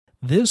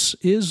This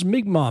is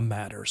Mi'kmaq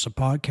Matters, a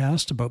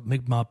podcast about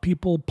Mi'kmaq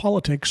people,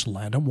 politics,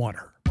 land, and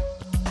water.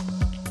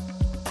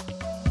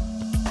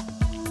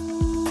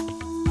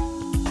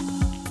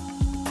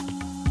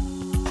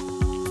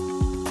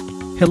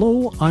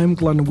 Hello, I'm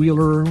Glenn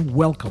Wheeler.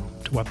 Welcome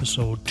to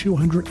episode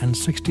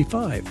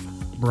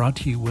 265, brought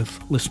to you with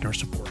listener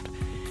support.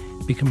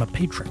 Become a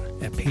patron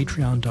at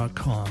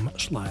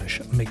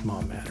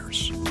patreon.com/Mi'kmaq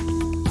Matters.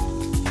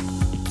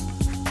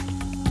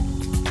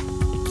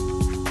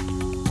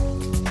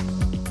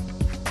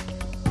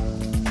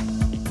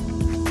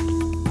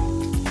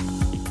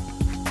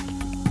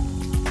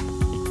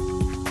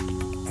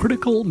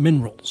 Critical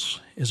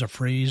minerals is a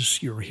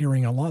phrase you're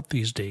hearing a lot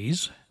these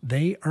days.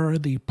 They are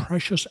the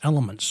precious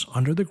elements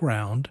under the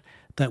ground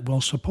that will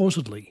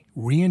supposedly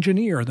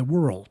re-engineer the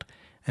world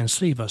and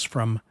save us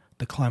from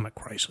the climate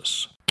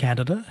crisis.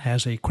 Canada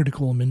has a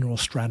critical mineral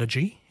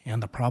strategy,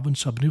 and the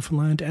province of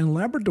Newfoundland and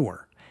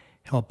Labrador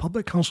held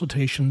public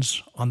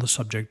consultations on the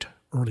subject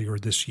earlier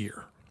this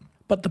year.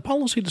 But the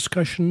policy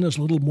discussion is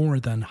a little more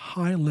than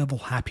high-level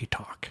happy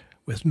talk,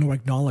 with no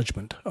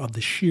acknowledgement of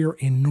the sheer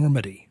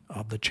enormity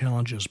of the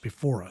challenges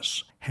before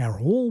us. Our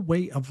whole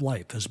way of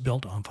life is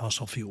built on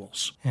fossil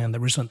fuels, and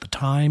there isn't the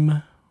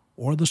time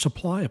or the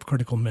supply of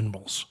critical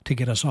minerals to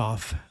get us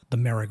off the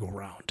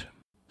merry-go-round.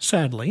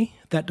 Sadly,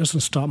 that doesn't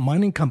stop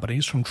mining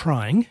companies from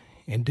trying.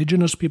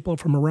 Indigenous people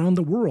from around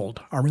the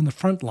world are in the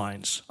front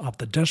lines of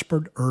the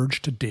desperate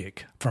urge to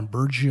dig, from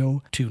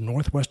Burgeo to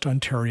northwest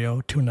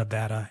Ontario to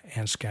Nevada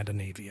and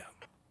Scandinavia.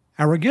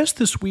 Our guest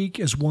this week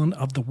is one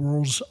of the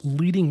world's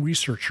leading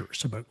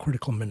researchers about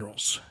critical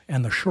minerals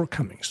and the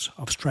shortcomings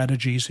of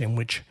strategies in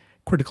which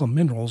critical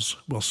minerals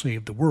will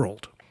save the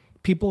world.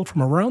 People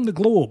from around the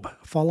globe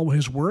follow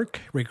his work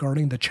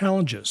regarding the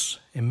challenges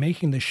in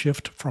making the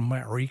shift from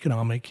our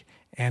economic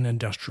and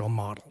industrial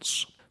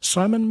models.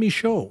 Simon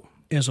Michaud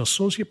is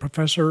Associate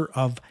Professor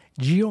of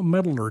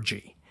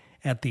Geometallurgy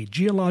at the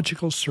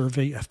Geological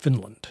Survey of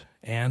Finland,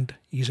 and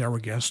he's our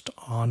guest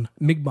on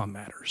Mi'kmaq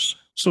Matters.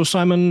 So,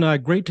 Simon,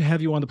 great to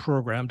have you on the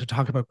program to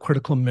talk about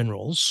critical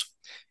minerals.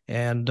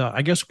 And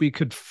I guess we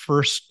could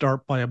first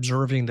start by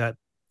observing that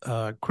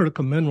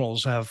critical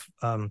minerals have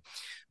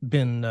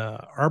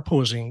are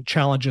posing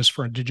challenges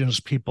for Indigenous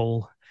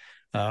people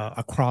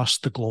across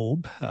the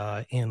globe,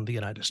 in the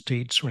United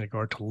States in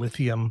regard to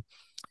lithium,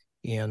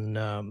 in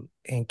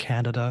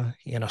Canada,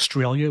 in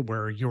Australia,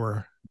 where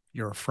you're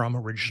from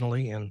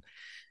originally, in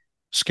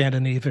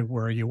Scandinavia,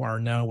 where you are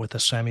now with the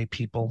Sami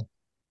people.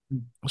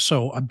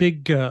 So a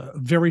big,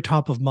 very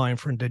top of mind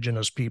for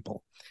Indigenous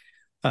people.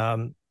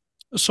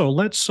 So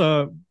let's,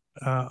 I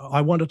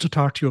wanted to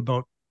talk to you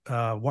about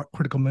what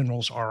critical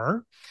minerals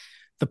are,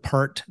 the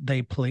part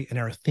they play in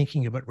our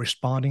thinking about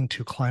responding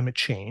to climate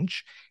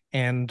change,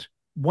 and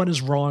what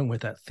is wrong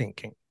with that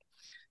thinking.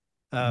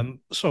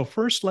 So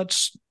first,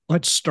 let's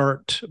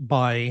start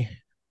by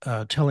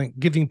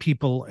giving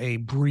people a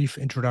brief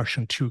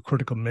introduction to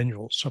critical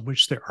minerals, of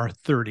which there are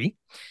 30.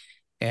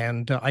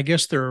 And I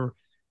guess they're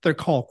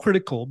called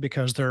critical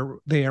because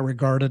they are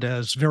regarded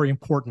as very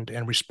important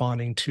in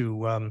responding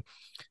to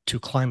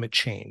climate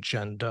change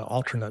and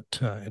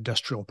alternate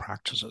industrial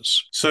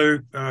practices. So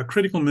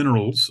critical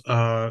minerals,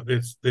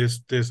 there's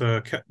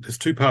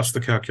two parts to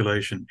the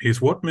calculation.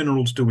 Is what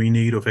minerals do we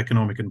need of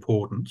economic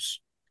importance?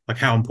 Like,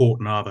 how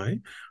important are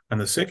they?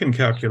 And the second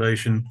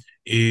calculation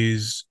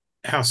is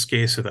how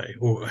scarce are they,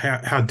 or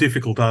how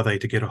difficult are they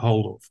to get a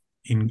hold of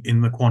in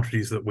the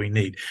quantities that we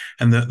need?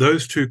 And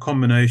those two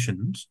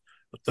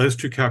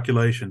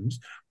calculations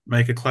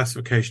make a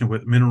classification of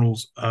whether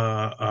minerals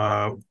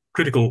are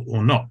critical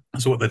or not.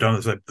 So what they've done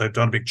is they've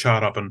done a big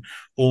chart up, and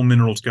all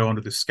minerals go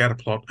onto this scatter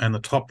plot, and the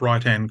top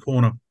right-hand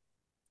corner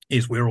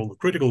is where all the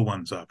critical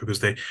ones are, because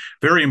they're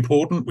very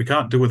important. We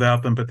can't do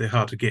without them, but they're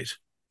hard to get.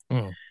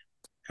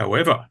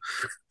 However,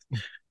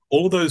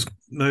 all of those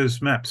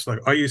maps, like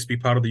I used to be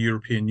part of the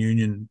European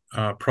Union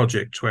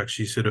project to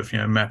actually sort of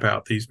map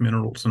out these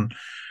minerals, and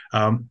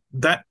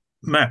that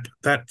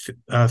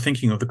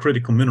thinking of the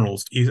critical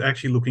minerals is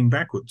actually looking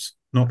backwards,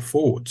 not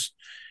forwards.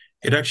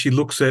 It actually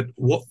looks at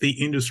what the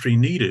industry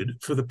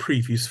needed for the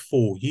previous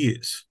 4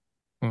 years.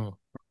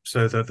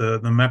 So that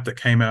the map that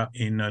came out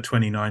in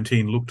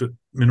 2019 looked at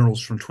minerals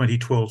from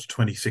 2012 to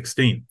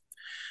 2016.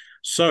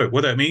 So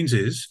what that means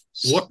is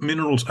what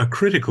minerals are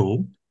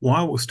critical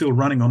while we're still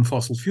running on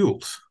fossil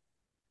fuels.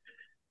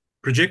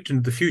 Project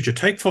into the future,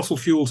 take fossil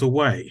fuels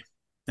away.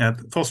 Now,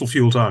 fossil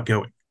fuels are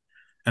going,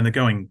 and they're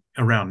going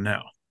around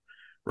now.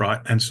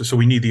 Right. And so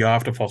we need the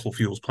after fossil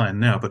fuels plan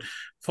now. But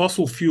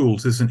fossil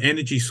fuels is an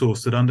energy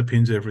source that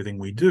underpins everything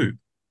we do.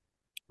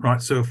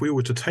 Right. So if we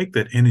were to take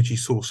that energy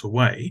source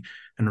away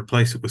and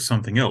replace it with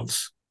something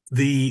else,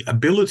 the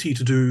ability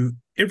to do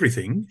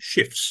everything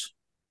shifts.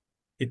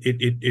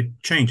 It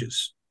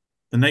changes.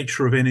 The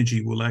nature of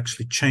energy will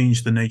actually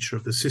change the nature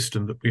of the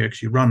system that we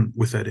actually run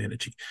with that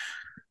energy.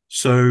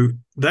 So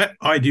that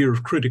idea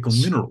of critical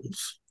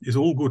minerals is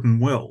all good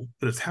and well,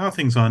 but it's how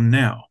things are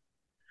now.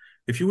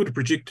 If you were to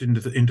project into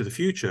the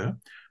future,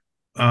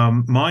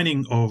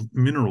 mining of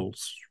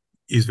minerals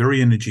is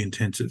very energy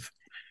intensive.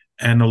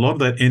 And a lot of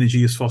that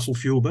energy is fossil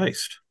fuel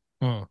based.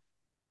 Hmm.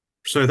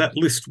 So that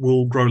list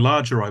will grow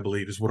larger, I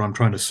believe, is what I'm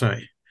trying to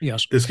say.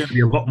 Yes. There's going to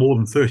be a lot more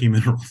than 30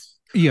 minerals.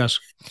 Yes.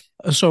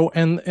 So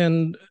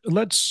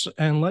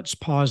let's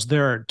pause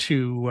there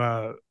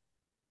to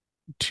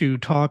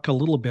talk a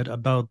little bit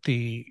about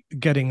the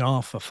getting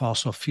off of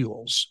fossil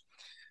fuels.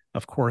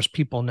 Of course,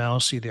 people now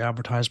see the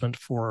advertisement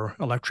for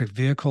electric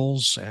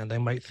vehicles, and they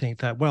might think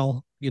that,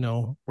 well,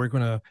 we're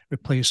going to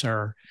replace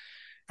our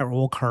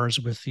old cars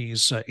with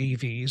these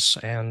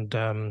EVs,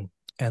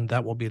 and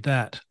that will be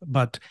that.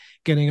 But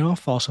getting off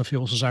fossil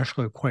fuels is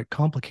actually quite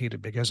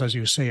complicated because, as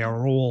you say,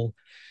 our whole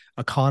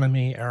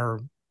economy, our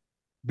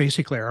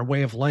basically our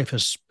way of life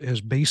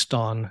is based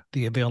on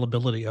the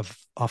availability of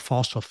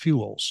fossil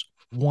fuels.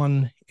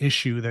 One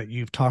issue that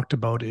you've talked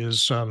about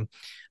is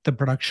the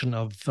production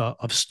of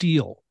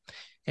steel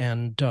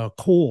and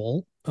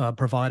coal,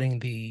 providing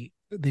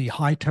the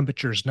high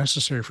temperatures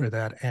necessary for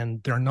that,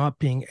 and there not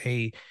being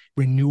a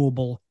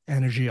renewable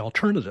energy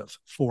alternative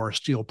for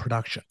steel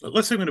production.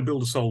 Let's say we're going to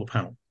build a solar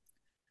panel,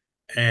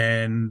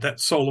 and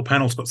that solar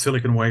panel's got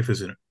silicon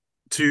wafers in it.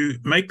 To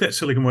make that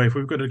silicon wafer,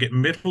 we've got to get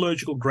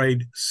metallurgical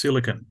grade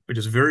silicon, which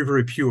is very,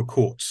 very pure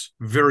quartz,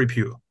 very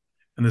pure.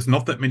 And there's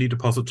not that many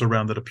deposits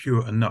around that are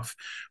pure enough.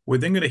 We're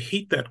then going to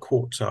heat that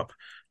quartz up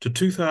to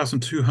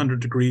 2,200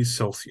 degrees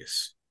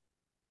Celsius.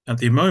 At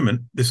the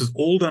moment, this is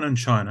all done in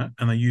China,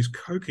 and they use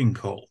coking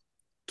coal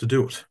to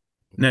do it.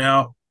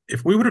 Now,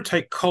 if we were to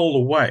take coal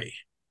away,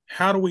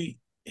 how do we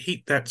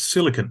heat that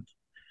silicon?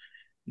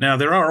 Now,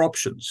 there are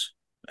options,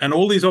 and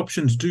all these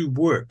options do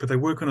work, but they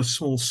work on a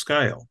small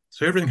scale.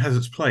 So everything has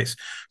its place.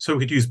 So we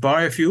could use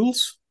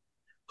biofuels,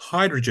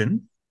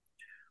 hydrogen,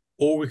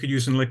 or we could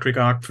use an electric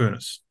arc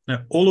furnace.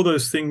 Now, all of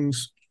those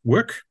things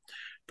work,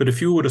 but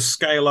if you were to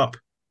scale up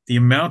the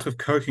amount of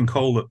coking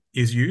coal that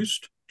is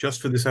used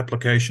just for this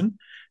application,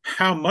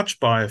 how much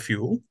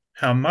biofuel,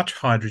 how much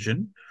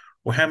hydrogen,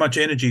 or how much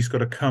energy has got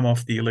to come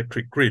off the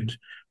electric grid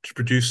to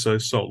produce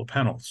those solar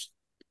panels?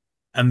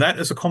 And that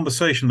is a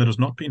conversation that has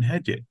not been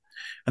had yet.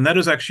 And that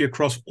is actually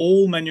across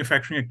all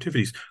manufacturing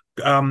activities.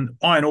 Iron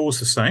ore is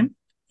the same.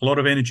 A lot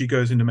of energy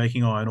goes into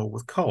making iron ore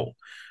with coal.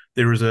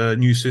 There is a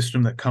new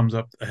system that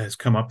has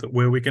come up that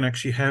where we can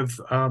actually have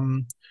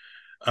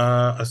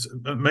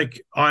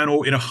make iron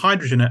ore in a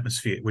hydrogen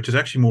atmosphere, which is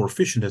actually more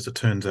efficient as it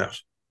turns out.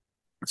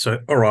 So,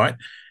 all right,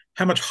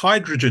 how much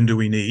hydrogen do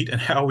we need,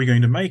 and how are we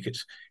going to make it?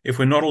 If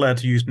we're not allowed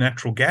to use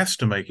natural gas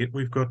to make it,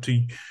 we've got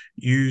to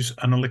use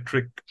an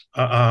electric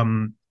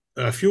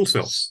fuel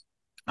cell,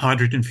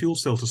 hydrogen fuel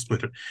cell to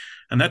split it.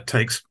 And that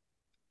takes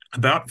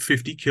about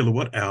 50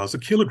 kilowatt hours a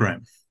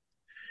kilogram,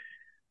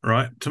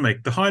 right, to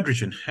make the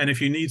hydrogen. And if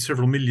you need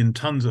several million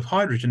tons of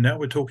hydrogen, now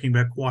we're talking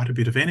about quite a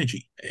bit of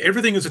energy.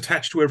 Everything is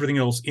attached to everything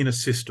else in a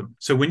system.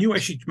 So when you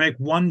actually make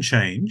one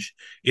change,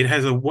 it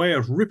has a way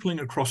of rippling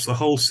across the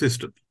whole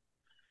system.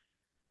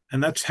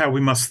 And that's how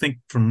we must think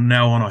from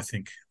now on, I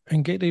think.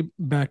 And getting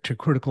back to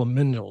critical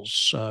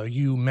minerals,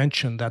 you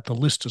mentioned that the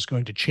list is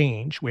going to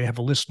change. We have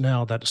a list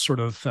now that's sort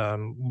of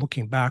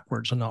looking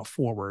backwards and not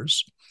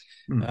forwards.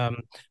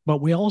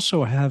 But we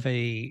also have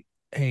a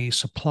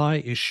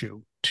supply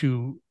issue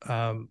to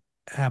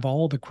have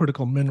all the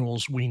critical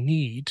minerals we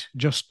need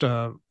just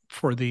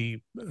for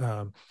the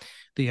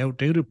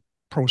outdated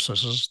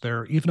processes.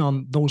 There, even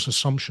on those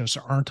assumptions,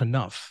 aren't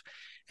enough.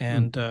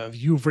 And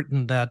you've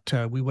written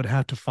that we would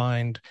have to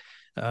find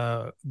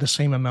the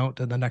same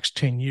amount in the next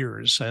 10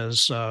 years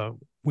as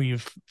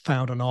we've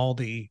found in all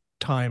the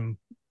time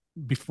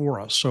before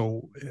us.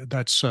 So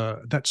that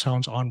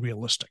sounds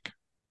unrealistic.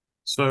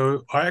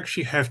 So I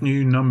actually have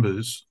new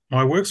numbers.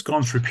 My work's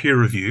gone through peer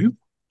review.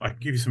 I can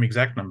give you some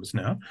exact numbers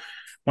now.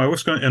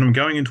 And I'm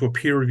going into a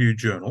peer review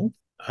journal,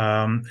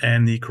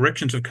 and the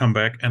corrections have come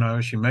back, and I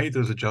actually made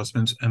those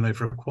adjustments, and they've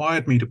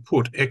required me to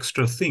put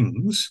extra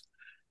things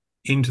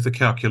into the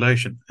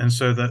calculation, and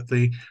so that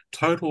the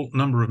total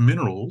number of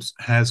minerals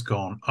has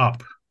gone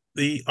up.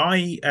 The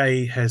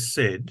IEA has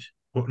said,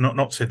 well,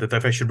 not said, that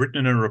they've actually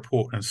written in a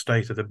report and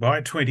stated that by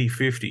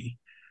 2050,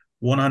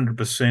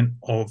 100%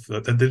 of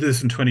they did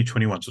this in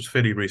 2021, so it's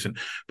fairly recent.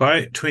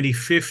 By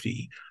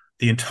 2050,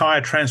 the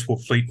entire transport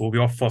fleet will be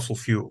off fossil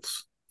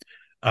fuels.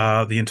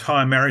 The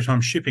entire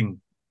maritime shipping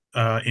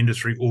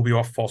industry will be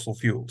off fossil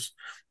fuels,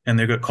 and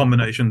they've got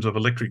combinations of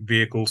electric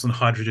vehicles and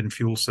hydrogen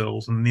fuel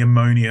cells and the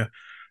ammonia.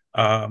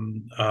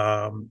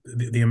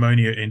 The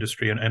ammonia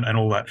industry and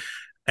all that.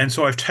 And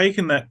so I've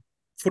taken that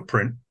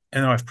footprint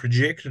and I've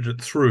projected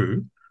it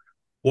through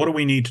what do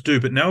we need to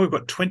do. But now we've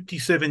got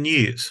 27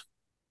 years.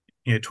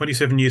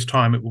 27 years'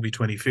 time, it will be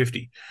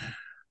 2050.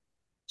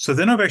 So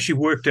then I've actually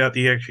worked out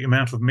the actual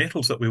amount of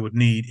metals that we would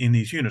need in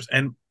these units.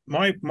 And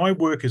my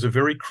work is a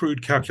very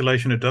crude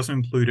calculation. It doesn't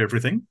include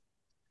everything.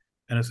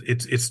 And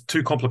it's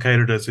too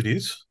complicated as it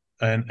is.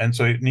 And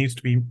so it needs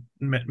to be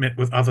met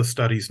with other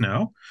studies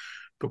now.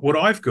 But what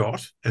I've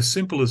got, as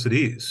simple as it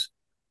is,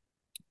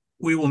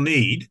 we will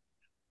need,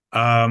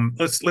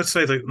 let's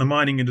say the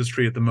mining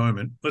industry at the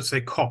moment, let's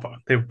say copper.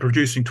 They're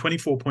producing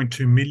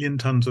 24.2 million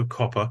tons of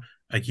copper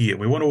a year.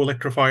 We want to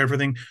electrify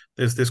everything.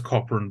 There's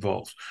copper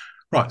involved.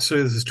 Right.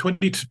 So this is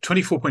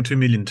 24.2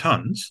 million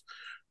tons.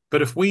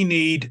 But if we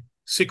need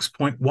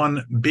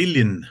 6.1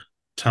 billion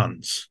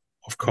tons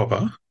of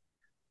copper,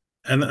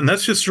 and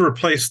that's just to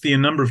replace the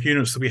number of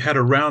units that we had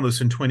around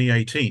us in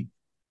 2018.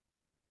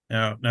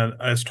 Now,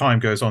 as time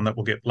goes on, that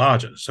will get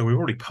larger. So we've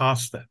already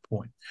passed that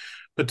point.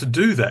 But to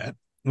do that,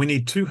 we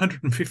need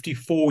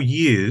 254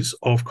 years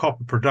of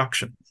copper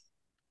production,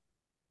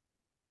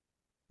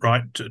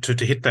 right,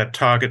 to hit that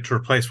target to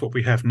replace what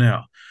we have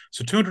now.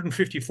 So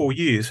 254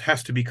 years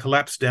has to be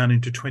collapsed down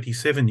into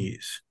 27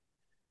 years,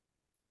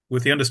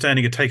 with the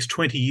understanding it takes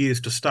 20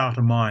 years to start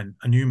a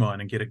new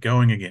mine, and get it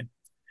going again.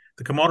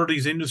 The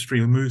commodities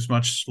industry moves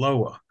much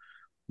slower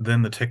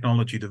than the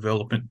technology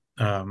development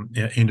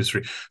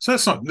industry. So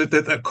that's not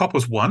that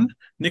copper's one,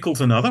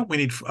 nickel's another. We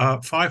need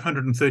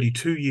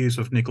 532 years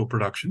of nickel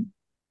production.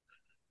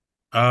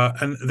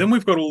 And then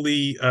we've got all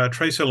the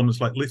trace elements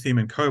like lithium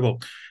and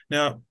cobalt.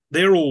 Now,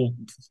 they're all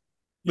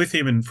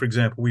lithium, and for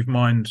example, we've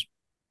mined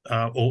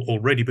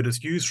already, but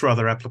it's used for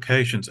other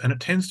applications, and it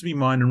tends to be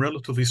mined in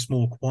relatively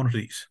small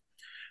quantities.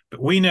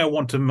 But we now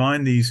want to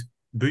mine these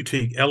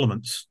boutique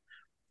elements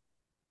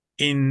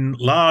in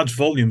large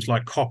volumes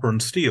like copper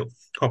and steel,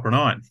 copper and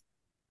iron,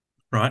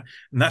 right?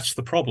 And that's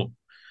the problem,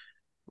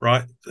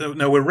 right?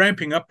 Now, we're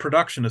ramping up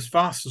production as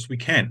fast as we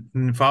can,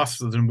 and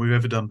faster than we've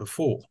ever done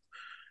before.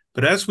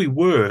 But as we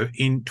were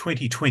in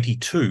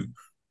 2022,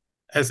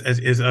 as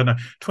I know,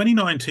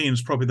 2019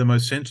 is probably the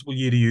most sensible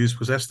year to use,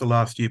 because that's the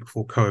last year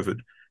before COVID.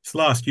 It's the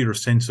last year of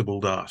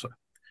sensible data.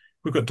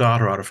 We've got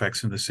data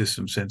artifacts in the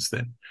system since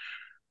then.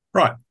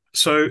 Right.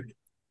 So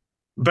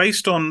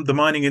based on the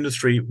mining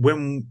industry,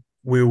 when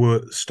we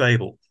were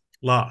stable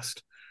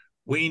last,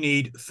 we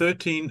need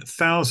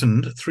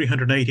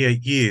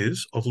 13,388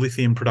 years of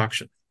lithium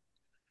production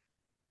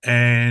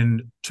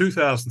and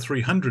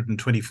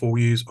 2,324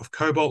 years of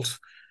cobalt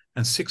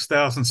and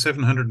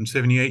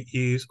 6,778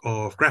 years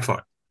of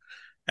graphite.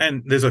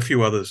 And there's a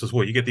few others as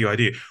well. You get the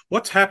idea.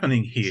 What's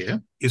happening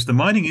here is the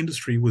mining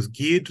industry was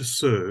geared to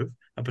serve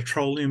a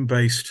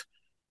petroleum-based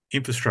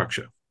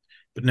infrastructure.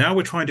 But now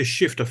we're trying to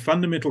shift a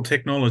fundamental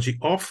technology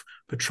off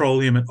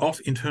petroleum and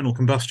off internal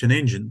combustion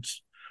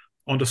engines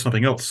onto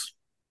something else.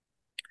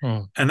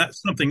 And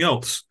that's something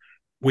else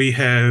we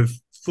have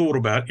thought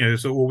about.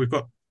 So we've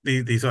got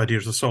these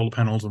ideas of solar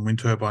panels and wind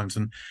turbines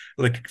and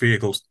electric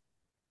vehicles.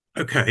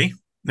 Okay,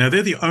 now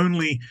they're the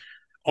only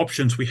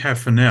options we have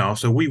for now.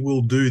 So we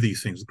will do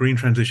these things. The green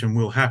transition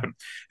will happen.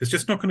 It's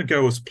just not going to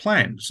go as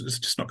planned. It's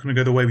just not going to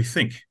go the way we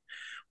think.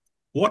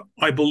 What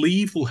I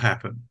believe will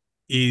happen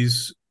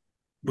is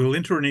we'll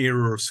enter an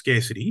era of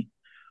scarcity.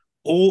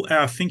 All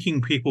our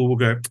thinking people will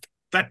go,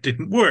 that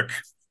didn't work.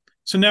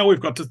 So now we've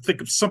got to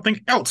think of something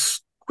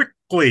else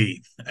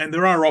quickly. And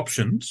there are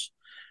options.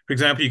 For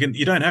example,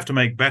 you don't have to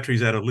make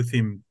batteries out of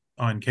lithium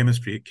ion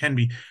chemistry. It can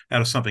be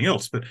out of something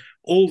else. But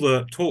all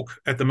the talk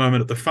at the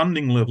moment at the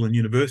funding level in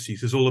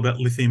universities is all about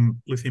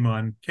lithium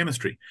ion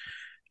chemistry.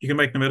 You can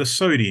make them out of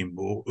sodium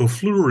or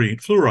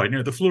fluoride,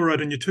 the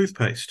fluoride in your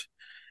toothpaste,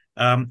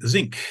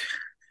 zinc.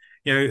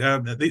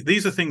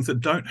 These are things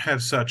that don't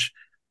have such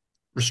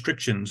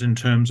restrictions in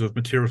terms of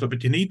materials,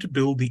 but you need to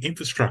build the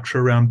infrastructure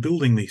around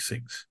building these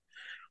things.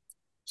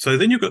 So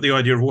then you've got the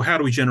idea of, well, how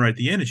do we generate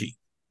the energy?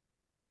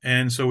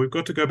 And so we've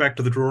got to go back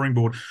to the drawing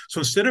board. So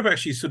instead of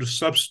actually sort of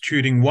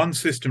substituting one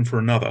system for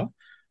another,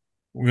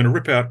 we're going to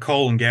rip out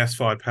coal and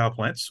gas-fired power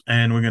plants,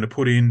 and we're going to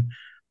put in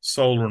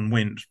solar and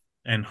wind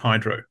and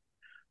hydro,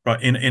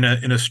 right? In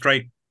a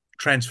straight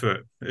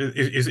transfer.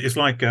 It's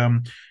like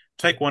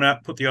take one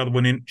out, put the other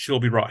one in, she'll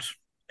be right,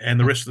 and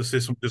the rest of the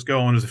system just go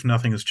on as if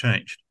nothing has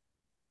changed.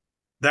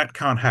 That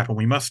can't happen.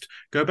 We must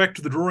go back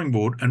to the drawing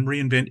board and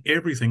reinvent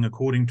everything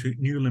according to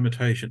new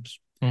limitations.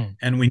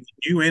 And we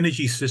need new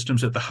energy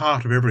systems at the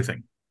heart of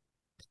everything.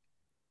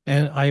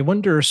 And I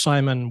wonder,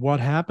 Simon, what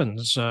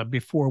happens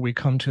before we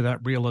come to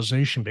that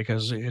realization,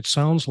 because it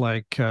sounds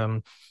like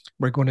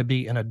we're going to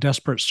be in a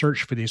desperate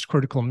search for these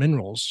critical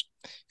minerals.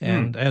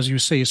 And as you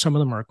say, some of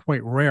them are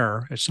quite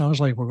rare. It sounds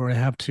like we're going to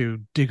have to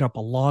dig up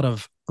a lot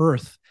of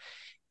earth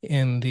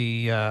in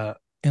the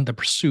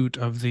pursuit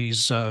of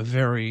these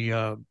very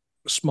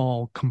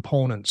small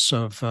components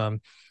of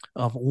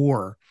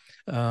ore.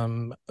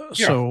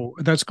 So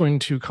that's going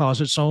to cause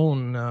its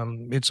own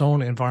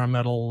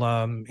environmental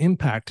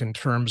impact in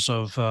terms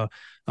of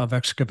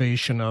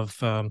excavation of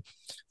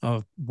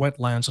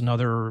wetlands and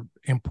other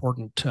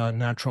important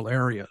natural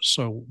areas.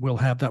 So we'll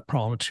have that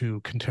problem to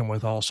contend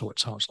with also, it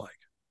sounds like.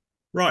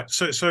 Right.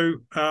 So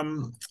I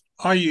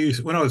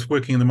when I was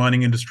working in the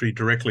mining industry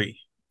directly,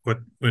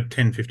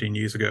 10, 15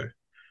 years ago,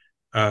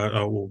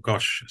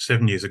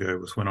 7 years ago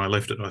was when I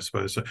left it, I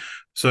suppose.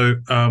 So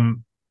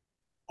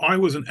I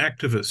was an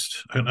activist,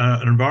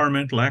 an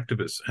environmental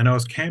activist, and I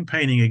was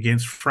campaigning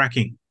against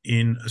fracking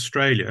in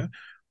Australia,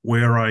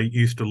 where I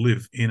used to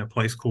live, in a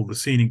place called the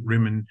Scenic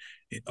Rim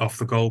off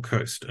the Gold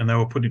Coast. And they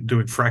were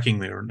doing fracking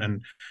there,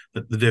 and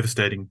the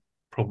devastating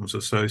problems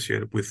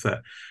associated with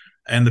that.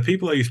 And the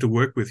people I used to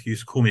work with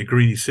used to call me a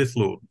greedy Sith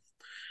Lord.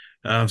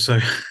 So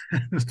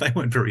they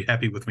weren't very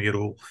happy with me at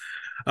all.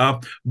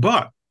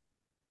 But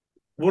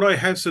what I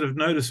have sort of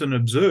noticed and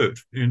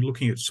observed in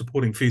looking at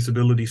supporting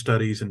feasibility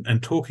studies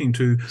and talking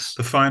to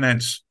the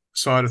finance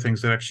side of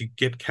things that actually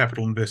get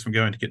capital investment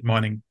going to get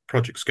mining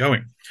projects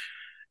going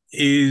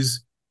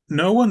is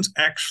no one's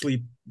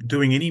actually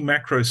doing any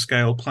macro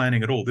scale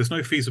planning at all. There's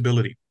no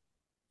feasibility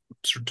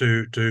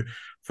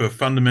for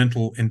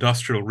fundamental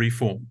industrial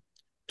reform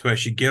to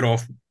actually get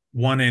off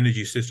one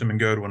energy system and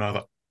go to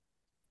another.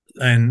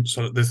 And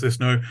so there's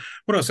no,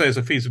 what I say is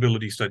a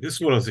feasibility study. This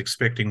is what I was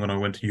expecting when I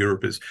went to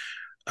Europe is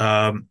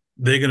they're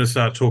going to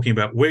start talking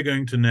about, we're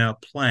going to now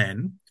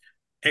plan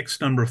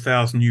X number of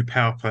thousand new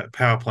power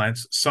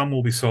plants. Some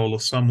will be solar,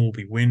 some will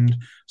be wind,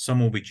 some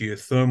will be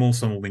geothermal,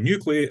 some will be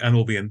nuclear, and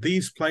will be in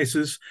these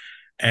places.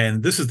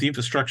 And this is the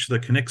infrastructure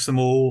that connects them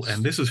all,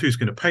 and this is who's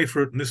going to pay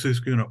for it, and this is who's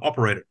going to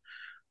operate it.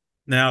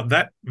 Now,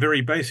 that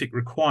very basic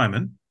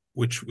requirement,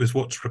 which is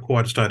what's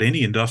required to start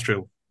any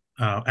industrial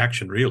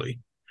action, really,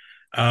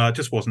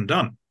 just wasn't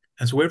done.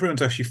 And so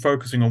everyone's actually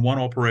focusing on one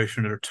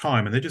operation at a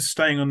time, and they're just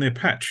staying on their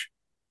patch.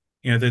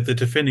 You know, they're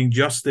defending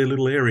just their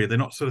little area. They're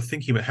not sort of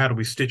thinking about how do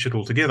we stitch it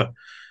all together.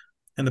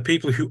 And the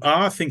people who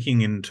are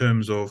thinking in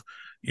terms of,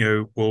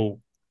 well,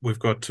 we've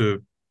got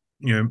to,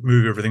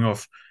 move everything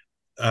off,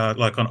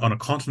 like on a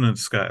continent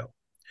scale,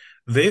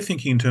 they're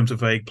thinking in terms of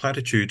vague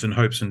platitudes and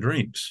hopes and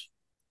dreams.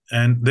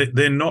 And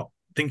they're not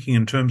thinking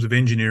in terms of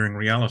engineering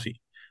reality.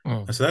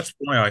 And so that's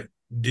why I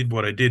did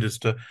what I did, is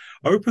to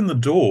open the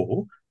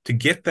door to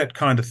get that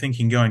kind of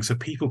thinking going so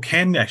people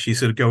can actually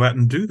sort of go out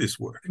and do this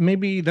work.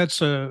 Maybe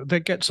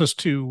that gets us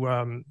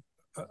to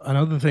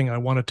another thing I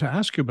wanted to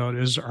ask you about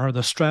are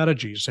the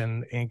strategies.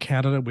 In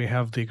Canada, we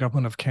have the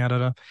Government of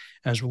Canada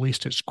has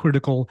released its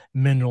critical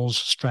minerals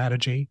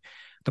strategy.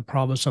 The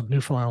province of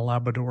Newfoundland and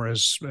Labrador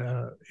is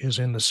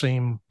in the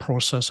same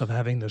process of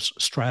having this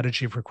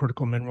strategy for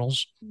critical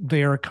minerals.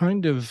 They are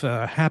kind of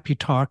happy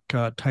talk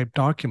type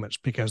documents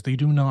because they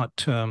do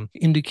not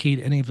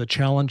indicate any of the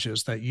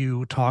challenges that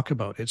you talk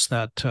about. It's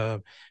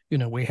that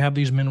we have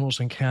these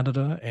minerals in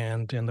Canada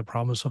and in the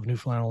province of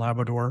Newfoundland and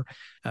Labrador.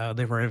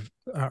 They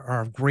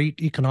are of great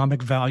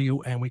economic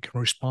value, and we can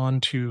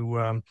respond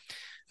to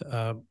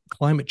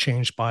climate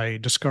change by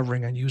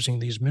discovering and using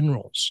these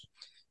minerals.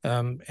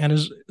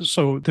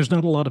 So there's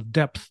not a lot of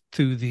depth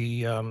to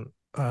the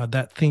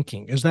that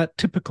thinking. Is that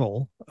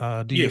typical?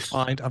 Do you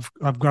find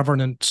of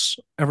governance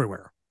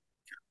everywhere?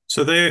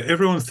 So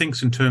everyone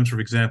thinks in terms, for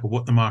example,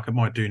 what the market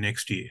might do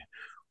next year,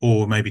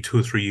 or maybe 2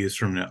 or 3 years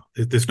from now.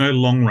 There's no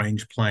long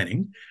range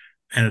planning,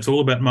 and it's all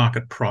about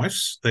market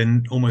price. They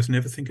almost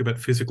never think about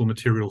physical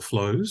material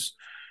flows,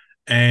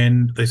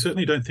 and they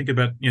certainly don't think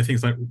about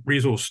things like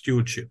resource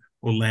stewardship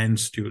or land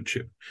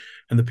stewardship.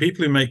 And the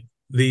people who make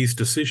these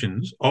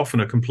decisions often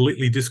are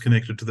completely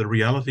disconnected to the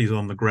realities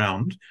on the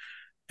ground,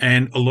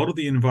 and a lot of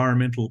the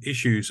environmental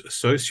issues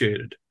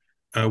associated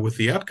with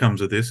the outcomes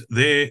of this,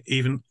 they're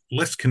even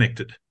less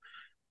connected.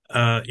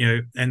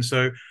 And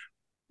so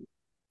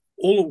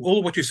all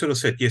of what you sort of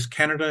said, yes,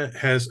 Canada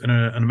has an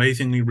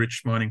amazingly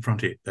rich mining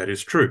frontier. That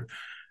is true.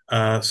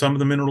 Some of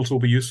the minerals will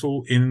be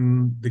useful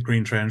in the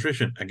green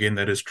transition. Again,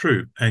 that is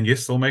true. And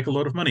yes, they'll make a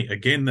lot of money.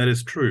 Again, that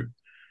is true.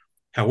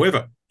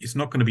 However, it's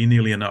not going to be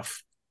nearly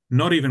enough.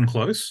 Not even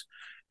close.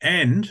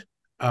 And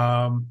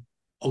a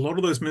lot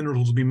of those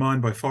minerals will be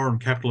mined by foreign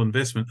capital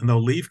investment, and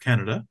they'll leave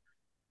Canada.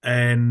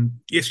 And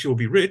yes, you'll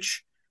be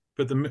rich,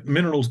 but the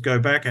minerals go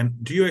back.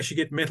 And do you actually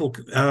get metal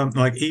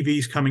like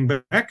EVs coming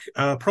back?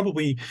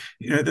 Probably,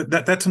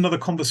 that's another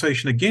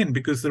conversation again,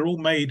 because they're all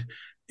made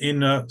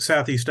in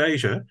Southeast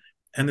Asia,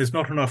 and there's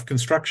not enough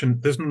construction.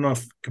 There's not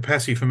enough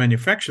capacity for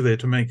manufacture there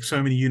to make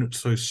so many units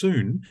so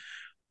soon.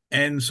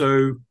 And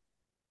so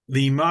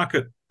the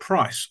market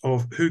price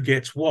of who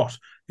gets what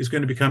is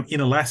going to become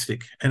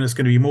inelastic, and it's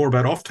going to be more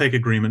about offtake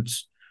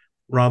agreements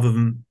rather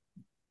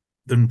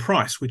than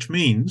price, which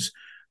means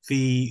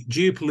the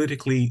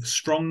geopolitically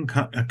strong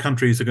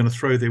countries are going to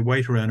throw their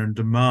weight around and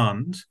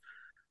demand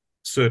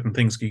certain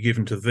things be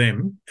given to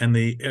them, and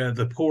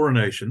the poorer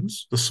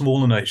nations, the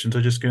smaller nations,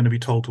 are just going to be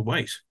told to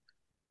wait.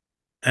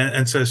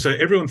 And so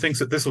everyone thinks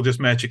that this will just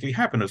magically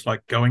happen. It's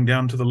like going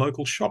down to the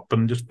local shop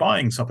and just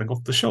buying something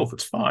off the shelf.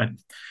 It's fine.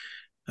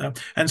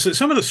 And so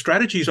some of the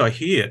strategies I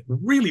hear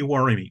really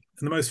worry me.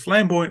 And the most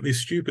flamboyantly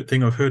stupid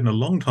thing I've heard in a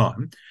long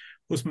time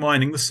was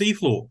mining the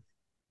seafloor.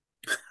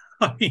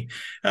 I mean,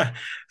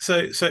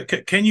 so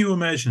can you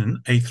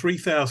imagine a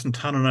 3,000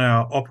 ton an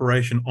hour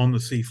operation on the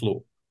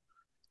seafloor?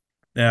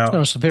 Now,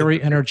 it's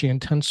very energy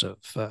intensive.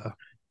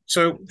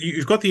 So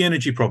you've got the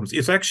energy problems.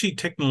 It's actually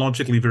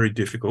technologically very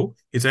difficult.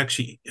 It's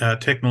actually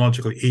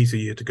technologically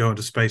easier to go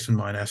into space and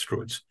mine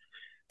asteroids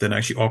than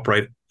actually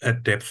operate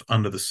at depth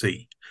under the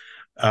sea.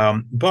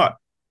 But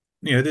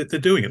they're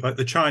doing it. Like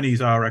the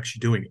Chinese are actually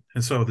doing it,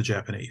 and so are the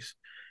Japanese,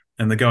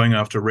 and they're going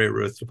after rare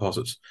earth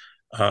deposits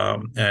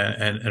and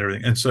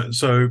everything. And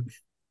so,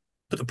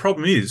 but the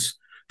problem is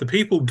the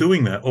people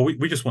doing that. Or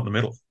we just want the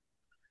metal.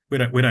 We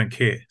don't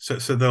care. So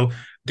they'll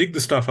dig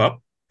the stuff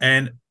up,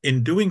 and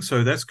in doing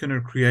so, that's going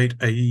to create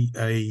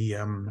a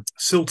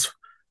silt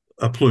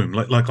plume,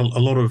 like a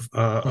lot of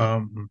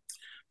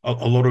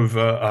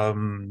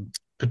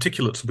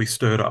particulates will be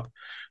stirred up.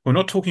 We're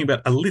not talking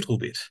about a little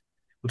bit.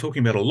 We're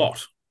talking about a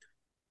lot.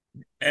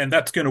 And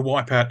that's going to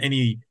wipe out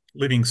any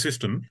living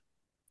system.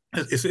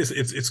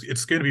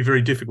 It's going to be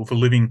very difficult for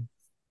living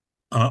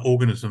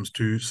organisms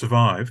to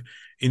survive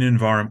in an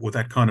environment with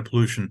that kind of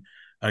pollution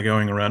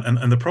going around.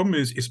 And the problem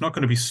is it's not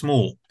going to be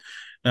small.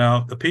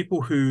 Now, the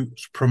people who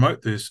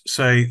promote this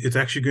say it's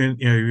actually going,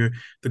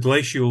 the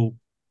glacial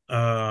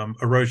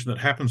erosion that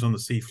happens on the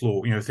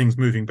seafloor, things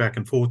moving back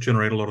and forth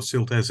generate a lot of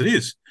silt as it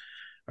is.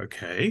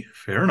 Okay,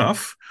 fair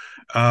enough.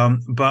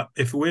 But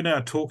if we're now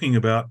talking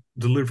about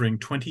delivering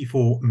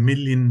 24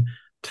 million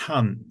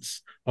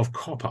tons of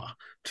copper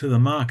to the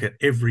market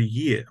every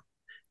year,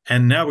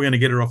 and now we're going to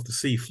get it off the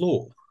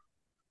seafloor,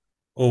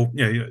 or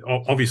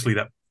obviously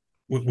that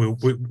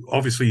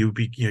obviously you'll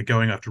be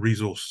going after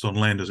resources on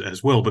land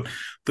as well. But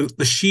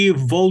the sheer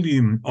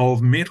volume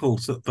of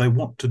metals that they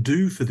want to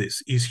do for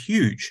this is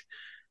huge.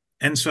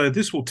 And so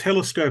this will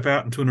telescope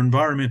out into an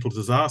environmental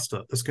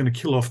disaster that's going to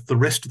kill off the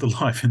rest of the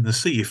life in the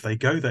sea if they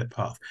go that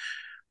path.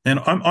 And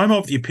I'm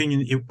of the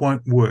opinion it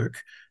won't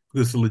work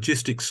because the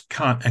logistics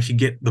can't actually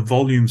get the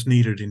volumes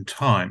needed in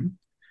time,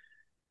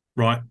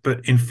 right?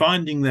 But in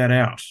finding that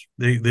out,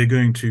 they're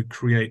going to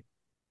create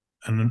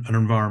an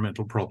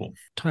environmental problem.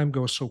 Time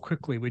goes so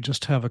quickly. We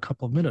just have a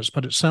couple of minutes,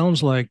 but it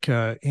sounds like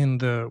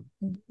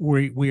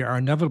we are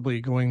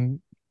inevitably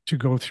going to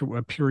go through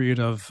a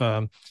period of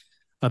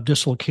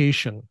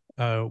dislocation,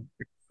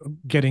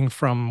 getting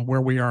from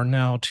where we are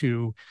now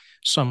to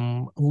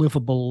some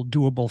livable,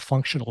 doable,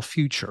 functional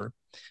future.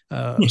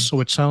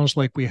 So it sounds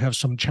like we have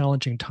some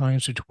challenging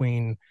times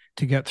to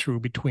get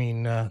through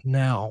between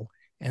now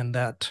and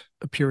that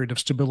a period of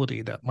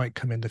stability that might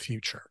come in the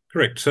future.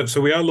 Correct. So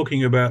we are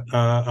looking about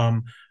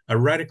a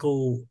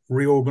radical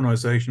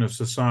reorganization of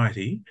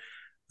society.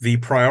 The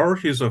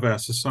priorities of our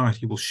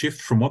society will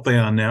shift from what they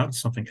are now to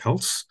something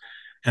else.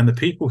 And the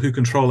people who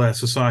control our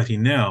society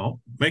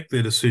now make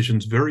their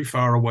decisions very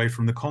far away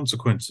from the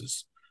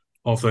consequences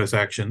of those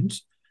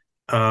actions.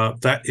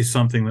 That is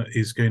something that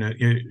is going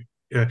to,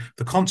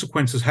 the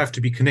consequences have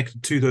to be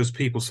connected to those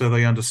people so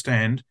they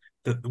understand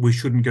that we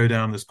shouldn't go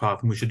down this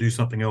path and we should do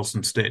something else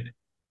instead.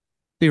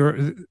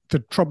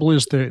 The trouble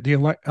is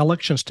the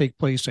elections take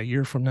place a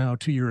year from now,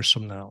 2 years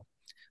from now.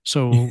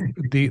 So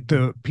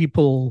the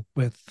people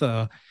with,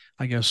 I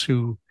guess,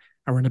 who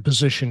are in a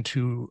position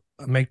to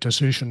make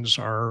decisions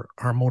are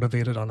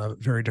motivated on a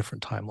very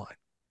different timeline.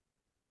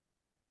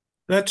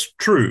 That's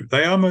true.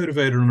 They are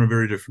motivated on a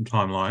very different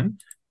timeline.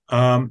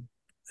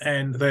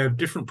 And they have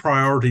different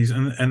priorities,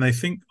 and they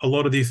think a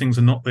lot of these things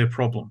are not their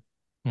problem.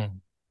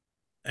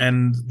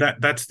 And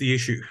that's the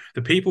issue.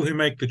 The people who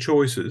make the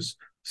choices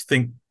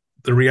think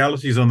the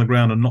realities on the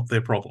ground are not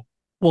their problem.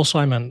 Well,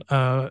 Simon,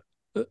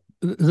 this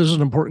is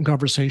an important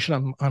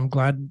conversation. I'm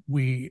glad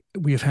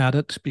we've had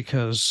it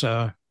because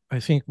I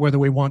think whether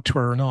we want to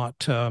or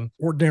not,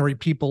 ordinary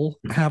people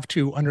have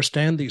to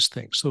understand these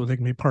things so they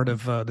can be part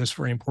of this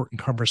very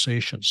important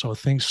conversation. So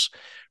thanks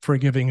for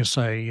giving us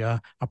a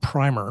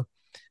primer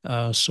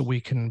so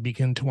we can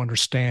begin to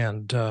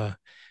understand the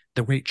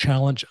great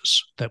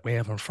challenges that we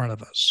have in front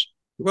of us.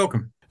 You're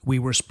welcome. We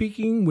were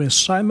speaking with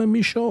Simon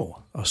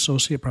Michaud,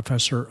 Associate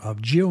Professor of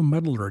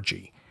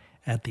Geometallurgy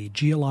at the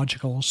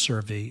Geological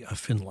Survey of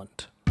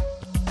Finland.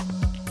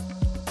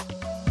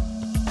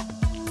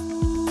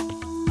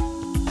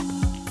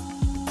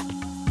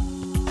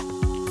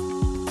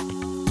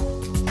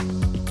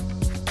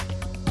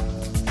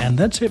 And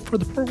that's it for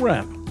the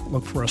program.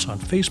 Look for us on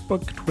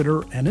Facebook,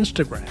 Twitter, and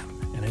Instagram,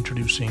 and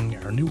introducing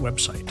our new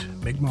website,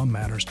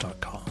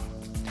 mi'kma'matters.com.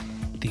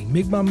 The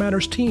Mi'kmaq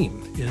Matters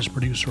team is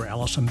producer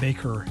Allison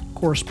Baker,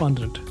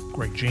 correspondent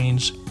Greg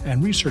Janes,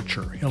 and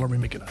researcher Hillary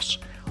McGinnis.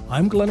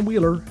 I'm Glenn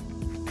Wheeler.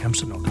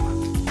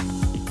 Kamsanokama.